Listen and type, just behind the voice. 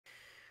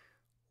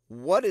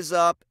What is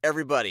up,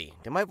 everybody?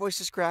 Did my voice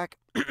just crack?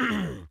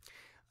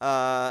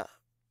 uh,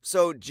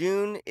 so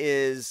June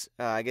is,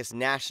 I guess,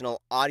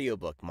 National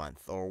Audiobook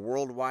Month, or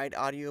Worldwide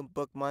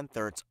Audiobook Month,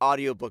 or it's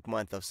Audiobook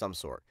Month of some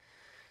sort.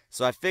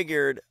 So I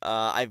figured,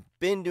 I've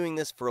been doing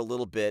this for a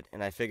little bit,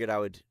 and I figured I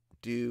would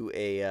do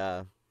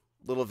a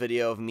little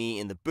video of me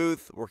in the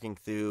booth working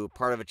through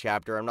part of a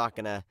chapter. I'm not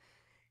going to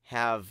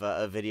have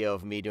a video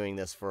of me doing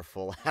this for a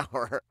full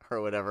hour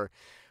or whatever,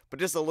 but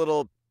just a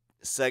little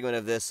segment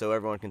of this so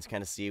everyone can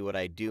kind of see what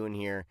I do in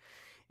here.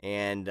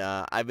 And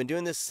I've been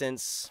doing this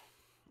since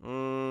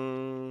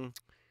August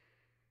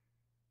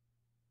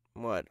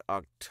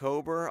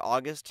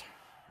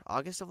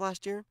of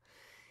last year.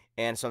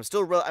 And so I'm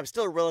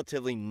still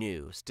relatively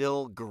new,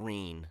 still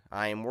green.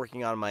 I am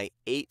working on my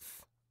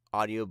 8th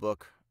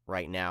audiobook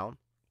right now.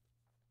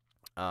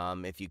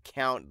 If you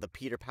count the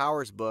Peter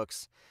Powers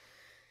books,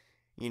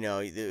 you know,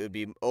 it would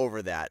be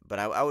over that, but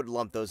I would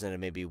lump those into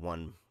maybe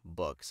one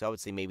book. So I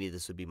would say maybe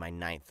this would be my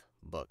 9th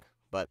book.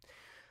 But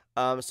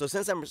so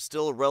since I'm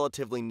still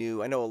relatively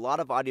new, I know a lot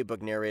of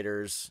audiobook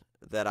narrators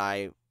that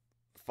I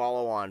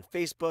follow on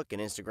Facebook and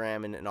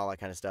Instagram and all that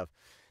kind of stuff.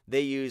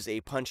 They use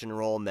a punch and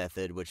roll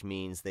method, which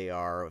means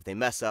if they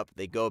mess up,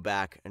 they go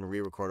back and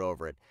re-record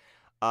over it.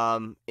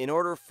 In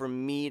order for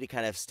me to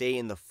kind of stay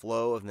in the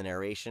flow of the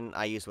narration,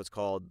 I use what's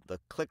called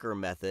the clicker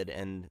method.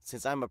 And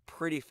since I'm a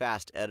pretty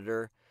fast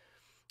editor,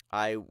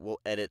 I will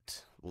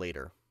edit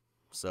later.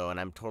 And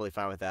I'm totally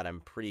fine with that.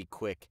 I'm pretty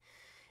quick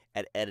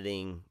at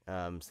editing,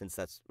 since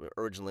that's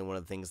originally one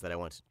of the things that I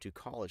went to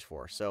college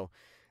for. So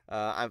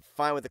I'm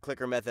fine with the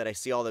clicker method. I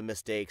see all the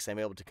mistakes. I'm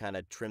able to kind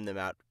of trim them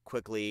out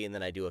quickly, and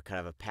then I do a kind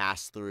of a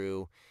pass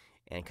through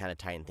and kind of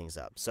tighten things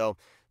up. So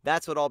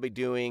that's what I'll be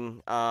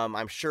doing.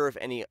 I'm sure if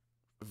any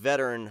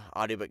veteran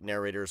audiobook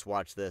narrators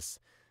watch this,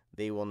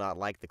 they will not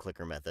like the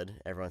clicker method.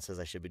 Everyone says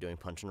I should be doing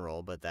punch and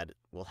roll, but that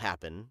will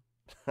happen.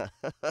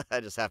 I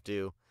just have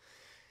to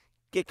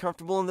get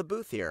comfortable in the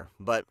booth here.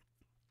 But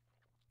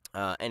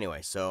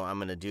anyway, so I'm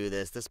going to do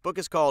this. This book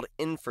is called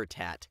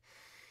Infertat,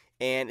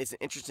 and it's an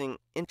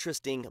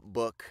interesting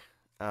book.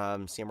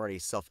 See, I'm already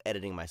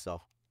self-editing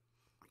myself.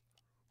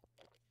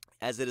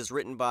 As it is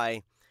written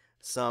by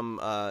some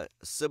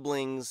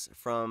siblings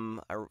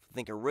from, I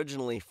think,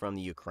 originally from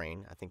the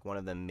Ukraine. I think one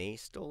of them may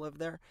still live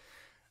there.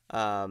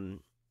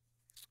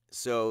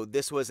 So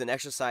this was an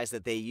exercise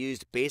that they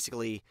used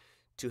basically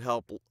to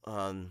help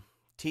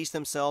teach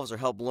themselves or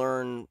help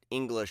learn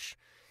English.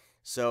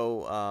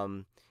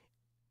 So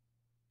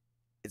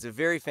it's a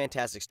very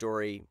fantastic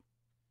story.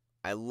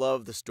 I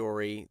love the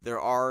story. There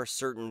are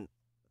certain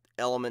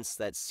elements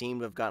that seem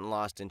to have gotten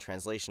lost in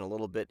translation a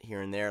little bit here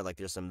and there. Like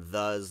there's some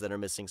thes that are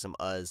missing, some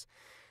us,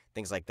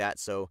 things like that.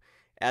 So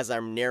as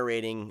I'm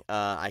narrating,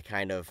 I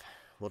kind of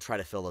will try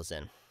to fill those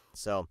in.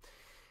 So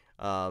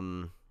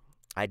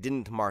I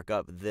didn't mark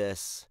up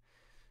this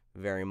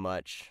very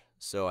much,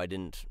 so I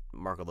didn't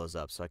mark all those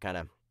up. So I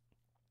don't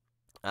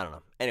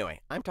know. Anyway,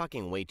 I'm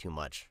talking way too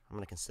much. I'm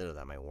going to consider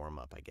that my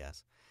warm-up, I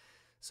guess.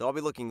 So I'll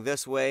be looking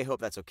this way. Hope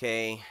that's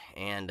okay.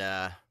 And,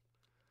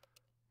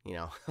 you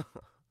know,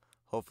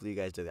 hopefully you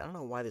guys do that. I don't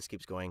know why this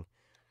keeps going.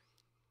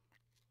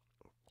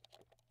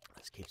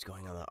 This keeps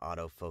going on the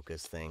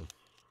autofocus thing.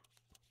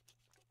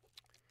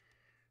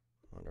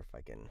 I wonder if I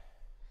can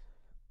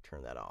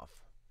turn that off.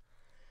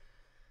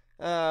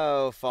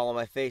 Oh, follow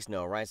my face.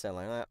 No. Right side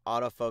line.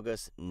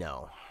 Autofocus.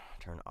 No.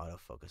 Turn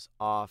autofocus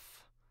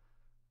off.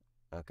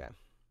 Okay.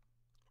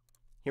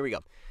 Here we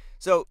go.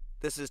 So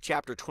this is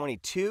chapter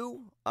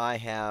 22. I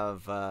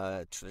have,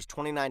 there's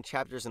 29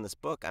 chapters in this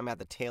book. I'm at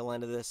the tail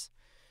end of this.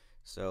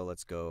 So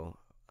let's go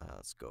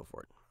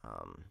for it.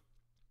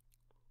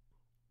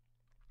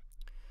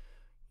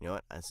 You know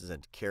what? This is a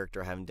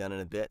character I haven't done in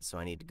a bit, so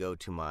I need to go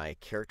to my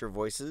character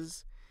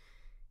voices.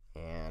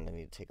 And I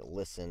need to take a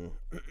listen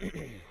at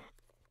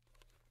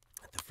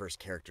the first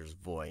character's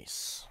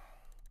voice.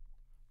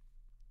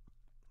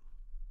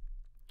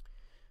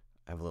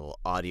 I have a little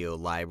audio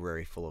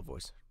library full of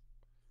voice.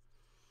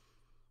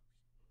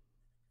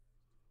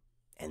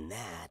 And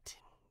that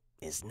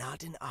is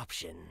not an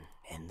option.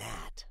 And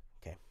that.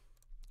 Okay.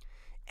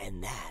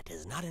 And that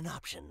is not an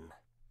option.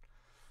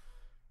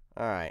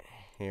 Alright,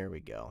 here we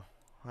go.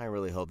 I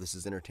really hope this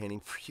is entertaining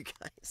for you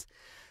guys.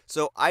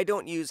 So I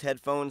don't use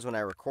headphones when I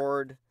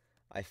record.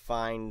 I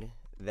find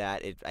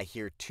that I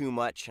hear too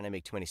much and I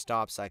make too many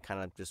stops. I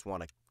kind of just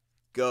want to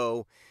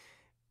go.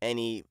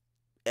 Any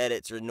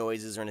edits or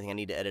noises or anything I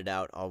need to edit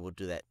out, I will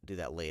do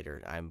that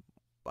later. I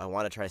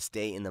want to try to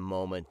stay in the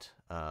moment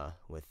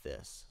with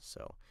this.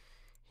 So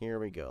here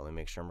we go. Let me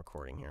make sure I'm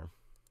recording here.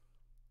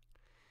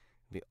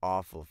 It'd be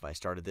awful if I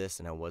started this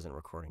and I wasn't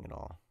recording at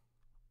all.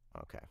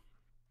 Okay.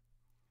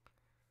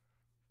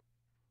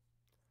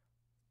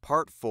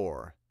 Part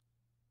 4.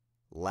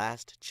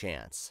 Last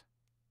Chance.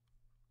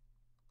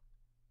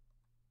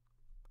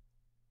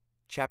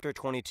 Chapter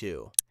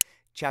 22.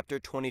 Chapter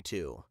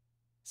 22.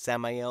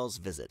 Samael's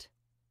Visit.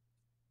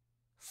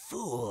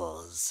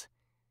 Fools!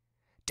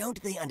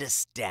 Don't they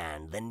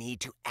understand the need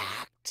to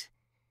act?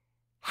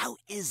 How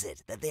is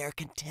it that they are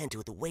content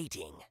with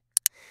waiting?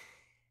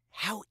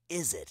 How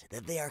is it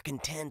that they are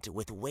content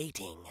with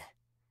waiting?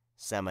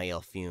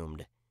 Samael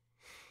fumed.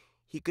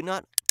 He could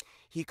not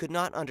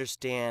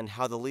understand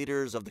how the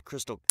leaders of the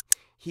crystal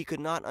he could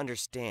not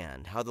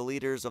understand how the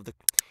leaders of the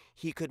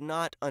he could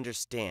not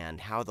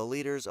understand how the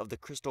leaders of the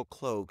crystal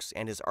cloaks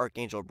and his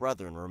archangel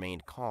brethren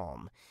remained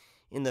calm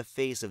in the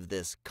face of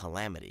this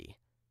calamity.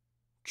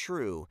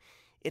 True,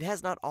 it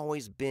has not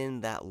always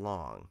been that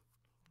long.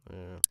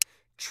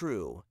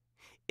 True,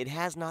 it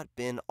has not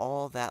been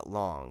all that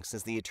long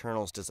since the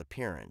Eternal's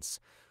disappearance.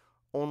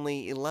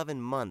 Only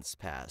 11 months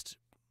passed.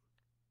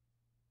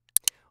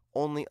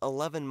 Only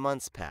 11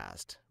 months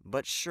passed,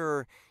 but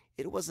sure,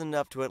 it was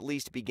enough to at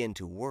least begin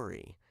to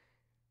worry.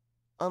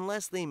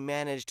 Unless they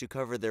managed to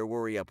cover their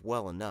worry up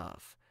well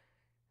enough.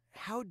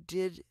 How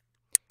did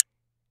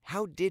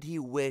he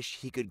wish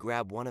he could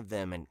grab one of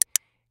them and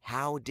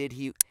how did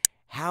he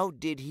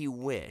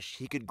wish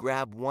he could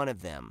grab one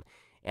of them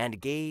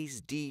and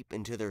gaze deep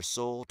into their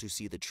soul to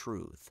see the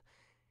truth?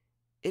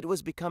 It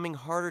was becoming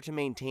harder to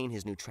maintain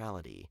his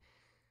neutrality.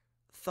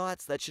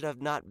 Thoughts that should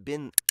not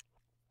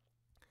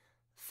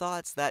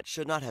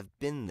have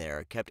been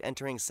there kept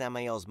entering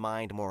Samael's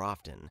mind more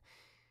often.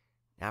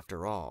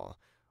 After all,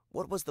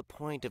 what was the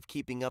point of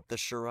keeping up the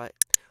charade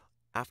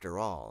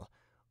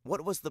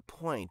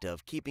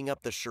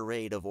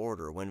of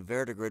order when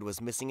Verdigrid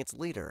was missing its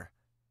leader?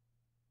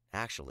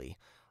 Actually,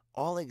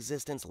 all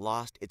existence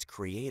lost its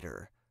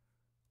creator.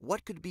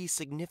 What could be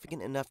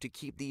significant enough to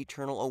keep the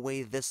Eternal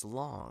away this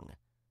long?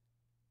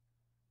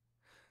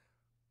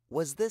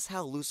 Was this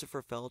how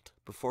Lucifer felt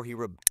before he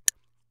rebelled?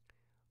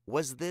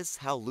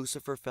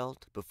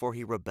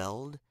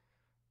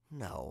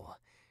 No.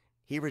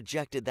 He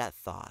rejected that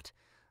thought.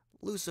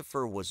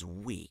 Lucifer was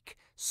weak,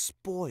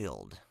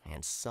 spoiled,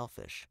 and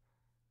selfish.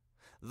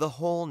 The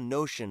whole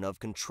notion of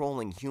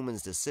controlling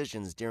humans'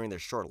 decisions during their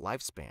short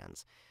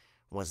lifespans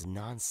was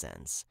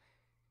nonsense.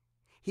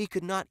 He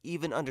could not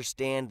even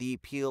understand the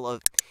appeal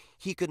of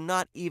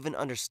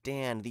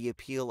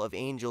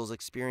angels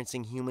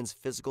experiencing humans'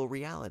 physical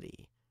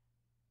reality.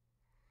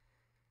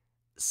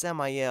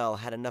 Samael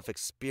had enough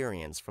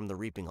experience from the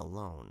reaping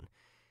alone.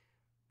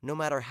 No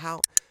matter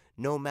how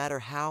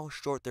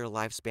short their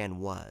lifespan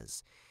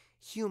was,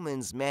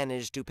 humans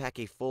managed to pack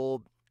a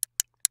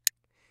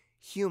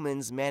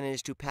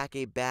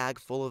bag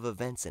full of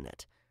events in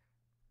it.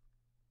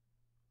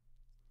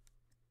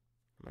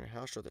 No matter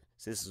how short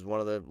this is one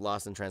of the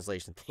lost in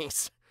translation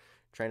things.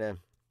 No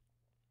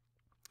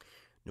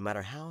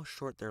matter how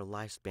short their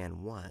lifespan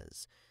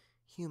was,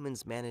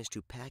 humans managed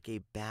to pack a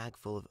bag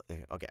full of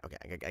I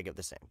get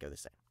this in.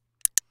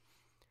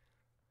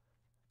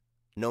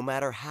 No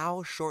matter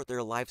how short their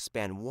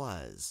lifespan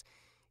was,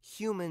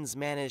 humans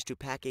managed to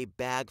pack a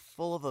bag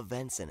full of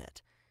events in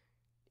it.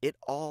 It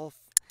all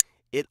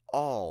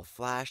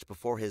flashed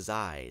before his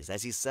eyes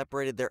as he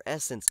separated their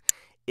essence.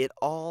 It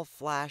all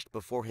flashed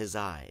before his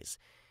eyes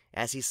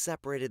as he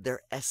separated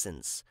their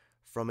essence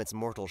from its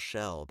mortal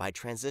shell by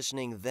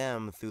transitioning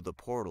them through the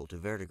portal to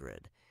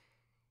Verdigrid.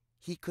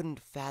 He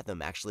couldn't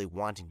fathom actually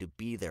wanting to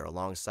be there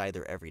alongside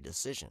their every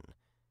decision.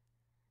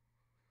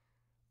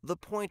 The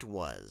point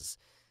was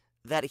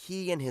that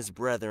he and his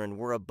brethren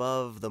were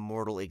above the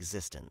mortal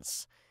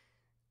existence.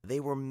 They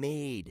were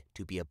made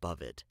to be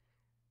above it.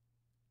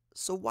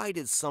 So why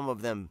did some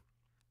of them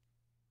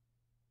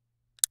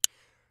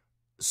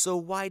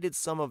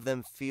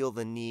feel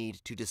the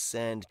need to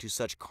descend to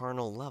such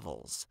carnal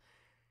levels?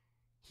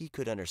 He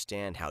could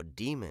understand how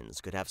demons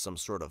could have some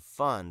sort of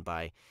fun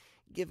by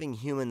giving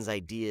humans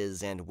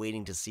ideas and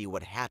waiting to see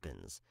what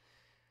happens,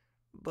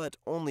 but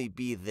only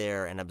be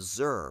there and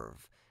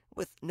observe,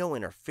 with no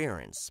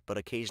interference but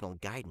occasional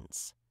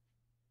guidance.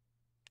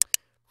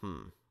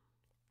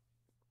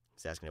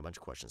 He's asking a bunch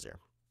of questions there.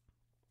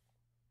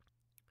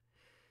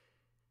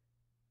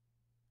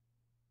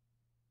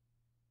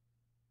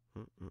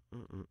 Okay.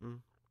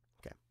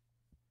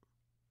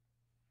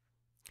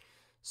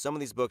 Some of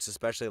these books,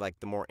 especially like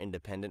the more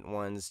independent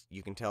ones,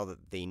 you can tell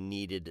that they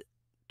needed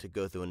to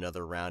go through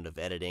another round of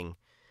editing.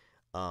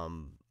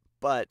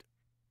 But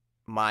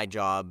my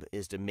job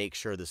is to make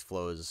sure this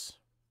flows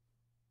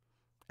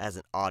as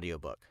an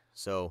audiobook.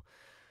 So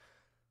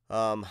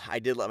I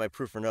did let my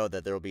proofer know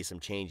that there will be some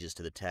changes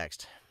to the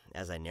text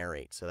as I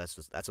narrate. So that's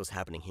what's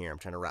happening here. I'm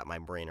trying to wrap my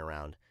brain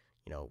around,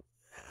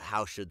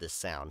 how should this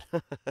sound?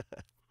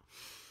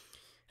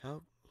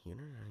 How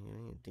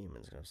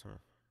demons go, sorry.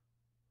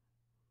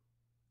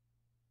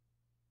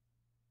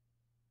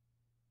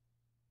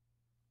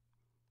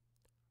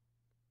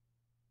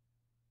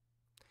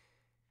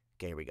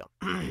 Okay, here we go.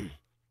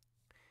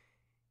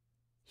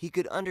 He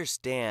could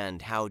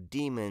understand how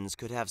demons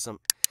could have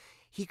some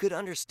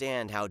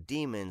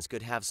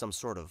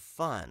sort of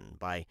fun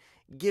by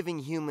giving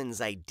humans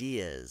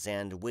ideas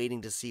and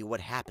waiting to see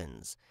what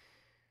happens,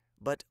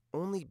 but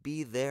only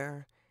be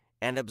there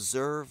and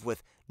observe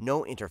with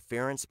no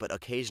interference but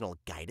occasional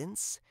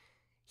guidance?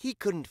 He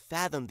couldn't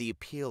fathom the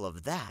appeal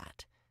of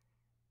that.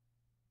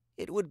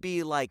 It would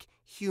be like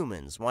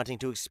humans wanting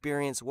to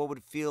experience what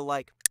would feel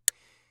like...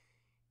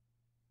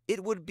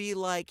 It would be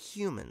like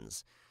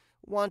humans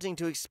wanting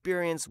to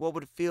experience what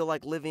would feel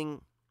like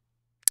living.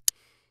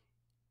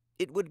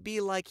 It would be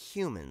like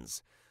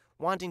humans,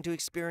 wanting to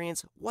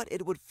experience what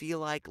it would feel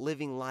like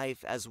living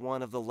life as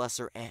one of the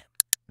lesser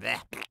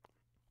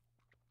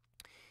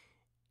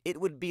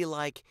It would be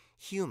like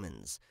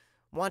humans,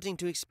 wanting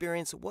to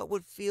experience what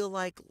would feel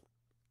like.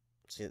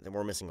 See,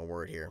 we're missing a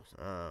word here.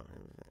 Like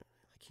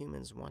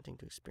humans wanting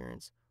to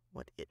experience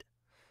what it.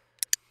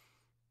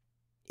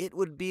 It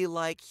would be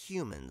like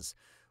humans,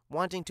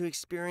 wanting to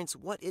experience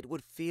what it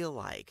would feel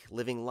like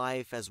living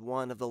life as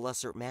one of the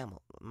lesser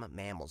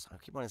mammals. I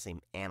keep wanting to say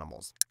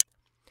animals.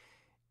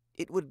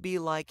 It would be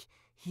like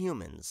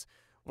humans,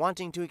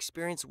 wanting to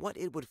experience what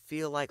it would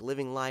feel like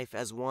living life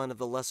as one of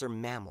the lesser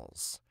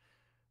mammals.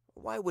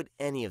 Why would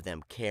any of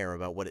them care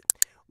about what it?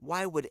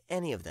 Why would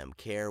any of them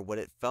care what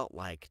it felt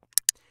like?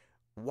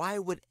 Why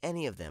would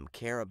any of them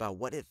care about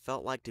what it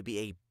felt like to be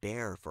a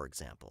bear, for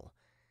example?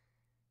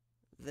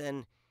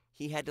 Then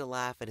he had to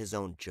laugh at his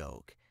own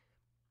joke.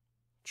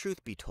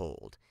 Truth be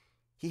told,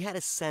 he had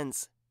a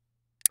sense.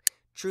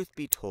 Truth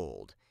be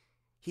told,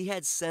 he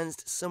had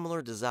sensed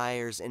similar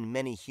desires in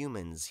many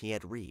humans he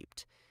had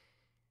reaped.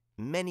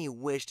 Many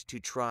wished to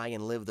try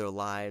and live their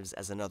lives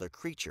as another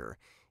creature,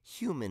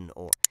 human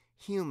or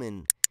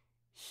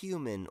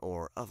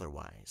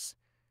otherwise.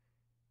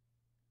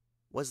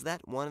 Was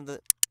that one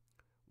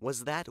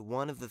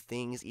of the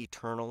things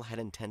Eternal had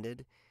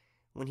intended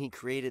when he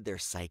created their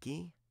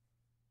psyche?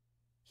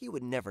 He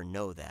would never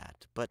know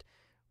that, but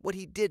what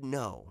he did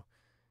know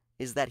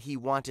is that he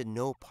wanted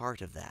no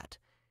part of that.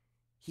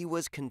 He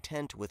was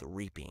content with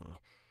reaping,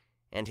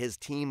 and his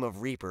team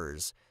of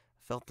reapers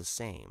felt the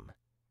same.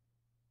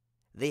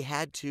 They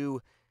had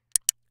to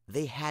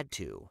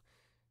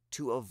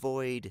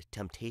avoid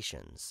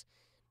temptations.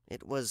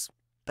 It was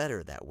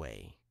better that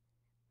way,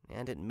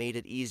 and it made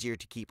it easier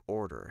to keep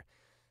order.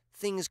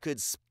 Things could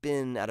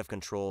spin out of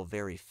control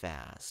very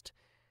fast,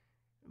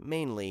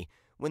 mainly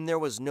when there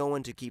was no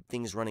one to keep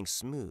things running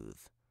smooth,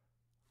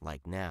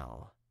 like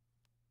now.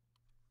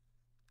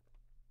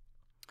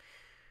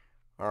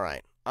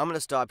 Alright, I'm going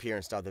to stop here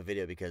and stop the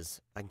video because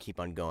I can keep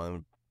on going.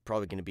 I'm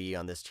probably going to be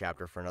on this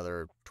chapter for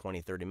another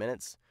 20-30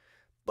 minutes.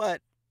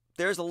 But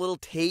there's a little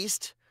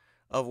taste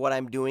of what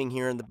I'm doing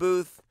here in the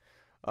booth.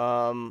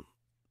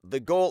 The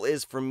goal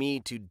is for me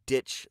to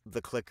ditch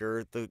the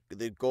clicker.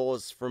 The goal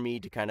is for me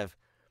to kind of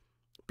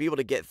be able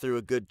to get through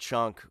a good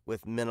chunk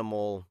with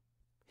minimal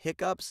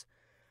hiccups.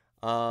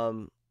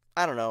 I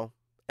don't know.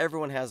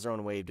 Everyone has their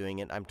own way of doing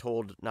it. I'm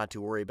told not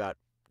to worry about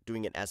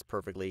doing it as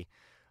perfectly.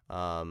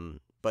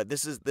 But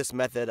this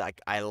method,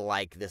 I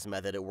like this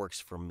method. It works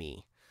for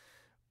me.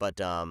 But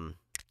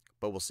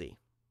we'll see.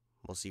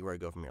 We'll see where I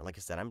go from here. Like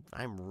I said,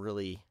 I'm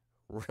really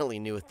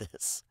new at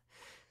this.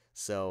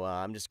 So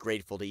I'm just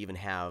grateful to even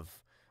have.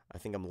 I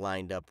think I'm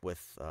lined up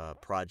with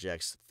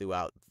projects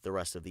throughout the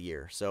rest of the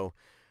year. So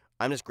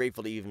I'm just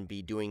grateful to even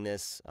be doing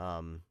this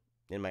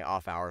in my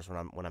off hours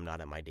when I'm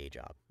not at my day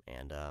job.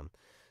 And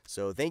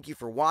so thank you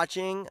for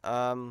watching.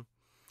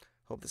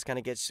 Hope this kind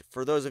of gets,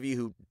 for those of you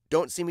who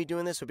don't see me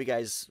doing this, hope you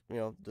guys,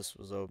 this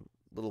was a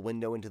little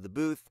window into the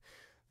booth.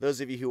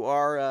 Those of you who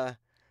are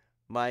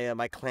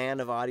my clan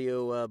of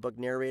audio book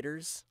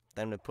narrators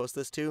that I'm going to post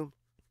this to,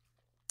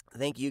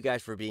 thank you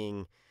guys for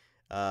being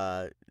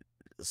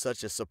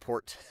such a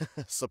support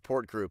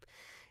group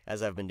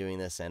as I've been doing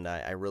this, and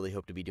I really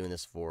hope to be doing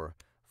this for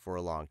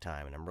a long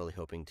time, and I'm really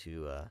hoping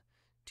to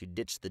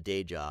ditch the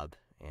day job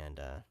and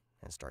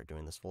start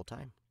doing this full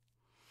time.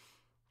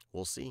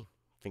 We'll see.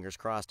 Fingers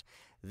crossed.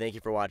 Thank you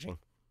for watching.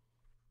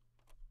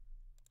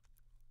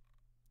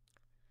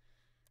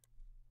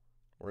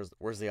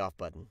 Where's the off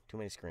button? Too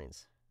many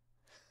screens.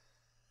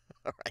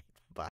 All right.